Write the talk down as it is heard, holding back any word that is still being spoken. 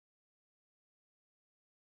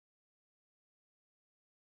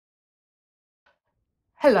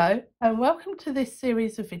Hello and welcome to this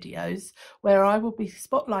series of videos where I will be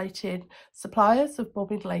spotlighting suppliers of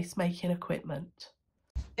bobbin lace making equipment.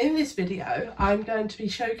 In this video I'm going to be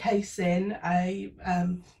showcasing a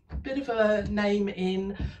bit of a name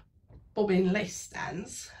in bobbin lace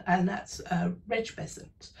stands, and that's Reg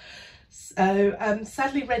Beasant. So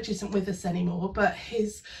sadly Reg isn't with us anymore, but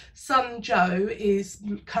his son Joe is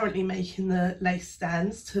currently making the lace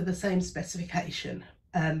stands to the same specification.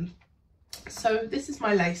 So this is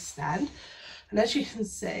my lace stand, and as you can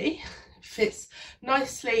see, it fits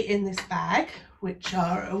nicely in this bag, which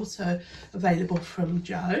are also available from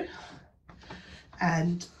Joe.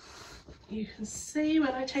 And you can see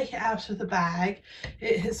when I take it out of the bag,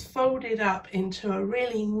 it has folded up into a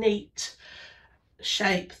really neat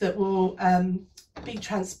shape that will be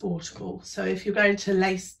transportable. So if you're going to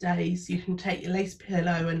lace days, you can take your lace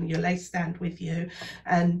pillow and your lace stand with you,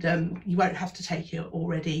 and you won't have to take it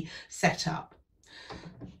already set up.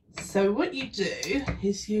 So what you do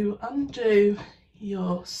is you undo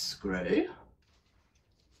your screw,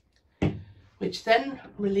 which then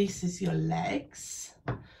releases your legs.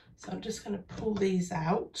 So I'm just going to pull these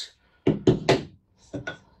out.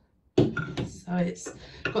 So it's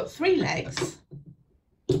got 3 legs.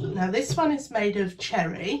 Now this one is made of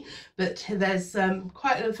cherry, but there's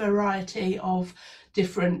quite a variety of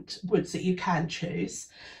different woods that you can choose.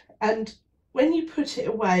 And when you put it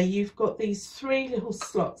away, you've got these 3 little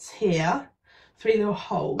slots here, 3 little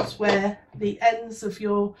holes where the ends of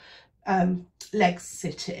your legs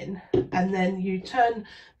sit in, and then you turn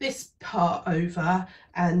this part over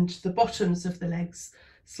and the bottoms of the legs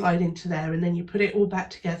slide into there, and then you put it all back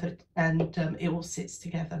together and it all sits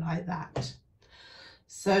together like that.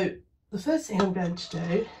 So the first thing I'm going to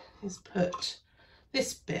do is put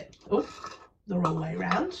this bit, oh, the wrong way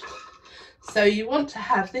round. So you want to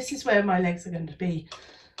have, this is where my legs are going to be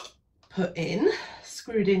put in,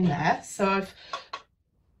 screwed in there. So I've,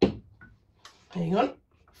 hang on,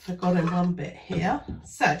 forgotten one bit here.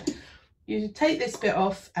 So you take this bit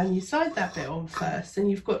off and you slide that bit on first,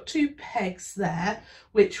 and you've got 2 pegs there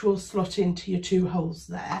which will slot into your 2 holes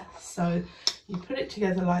there. So you put it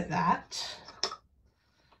together like that.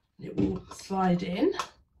 It will slide in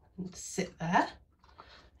and sit there.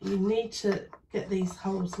 You need to get these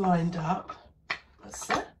holes lined up. That's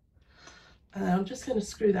it. And I'm just going to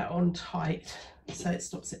screw that on tight so it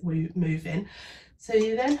stops it moving. So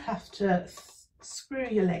you then have to screw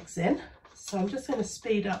your legs in. So I'm just going to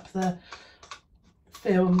speed up the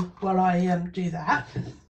film while I do that.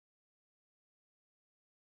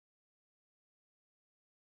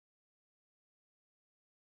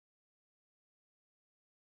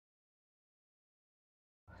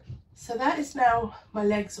 So that is now my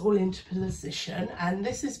legs all into position, and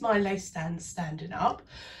this is my lace stand standing up.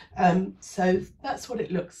 So that's what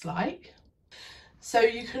it looks like. So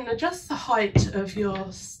you can adjust the height of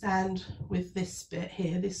your stand with this bit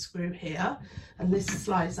here, this screw here, and this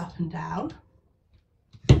slides up and down.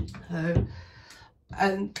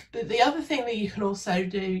 And the other thing that you can also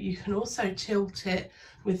do, you can also tilt it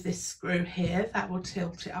with this screw here. That will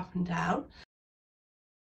tilt it up and down.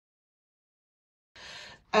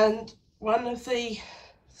 And one of the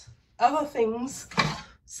other things,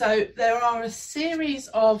 so there are a series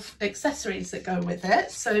of accessories that go with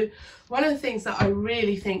it. So one of the things that I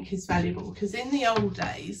really think is valuable, because in the old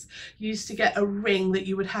days you used to get a ring that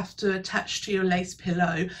you would have to attach to your lace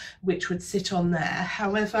pillow, which would sit on there.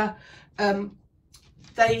 However,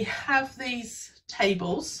 they have these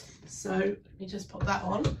tables. So let me just put that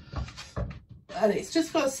on, and it's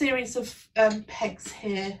just got a series of pegs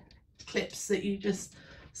here, clips that you just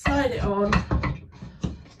slide it on,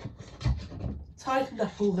 tighten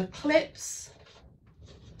up all the clips,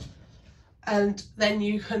 and then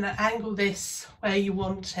you can angle this where you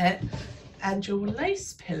want it, and your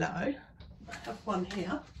lace pillow, I have one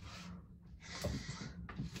here,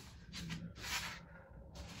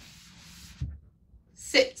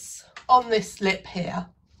 sits on this lip here,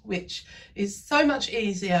 which is so much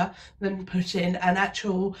easier than putting an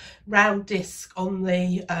actual round disc on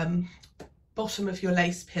the bottom of your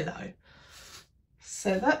lace pillow.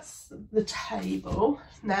 So that's the table.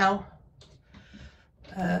 Now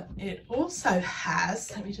it also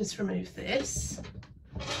has, let me just remove this.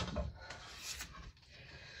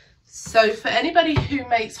 So for anybody who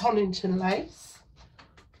makes Honington lace,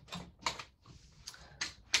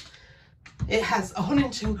 it has a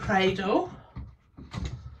Honington cradle.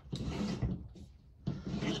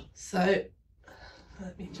 So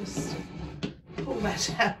let me just pull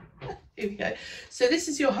that out. Here we go. So this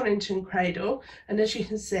is your Honington cradle, and as you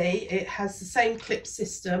can see, it has the same clip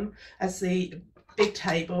system as the big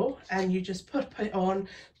table, and you just put it on,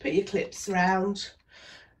 put your clips around,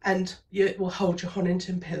 and it will hold your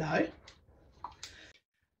Honington pillow.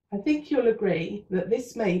 I think you'll agree that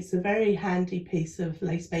this makes a very handy piece of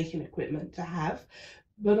lace making equipment to have,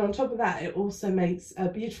 but on top of that it also makes a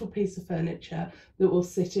beautiful piece of furniture that will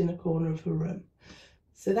sit in a corner of a room.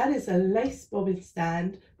 So that is a lace bobbin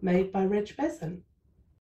stand made by Reg Beasant.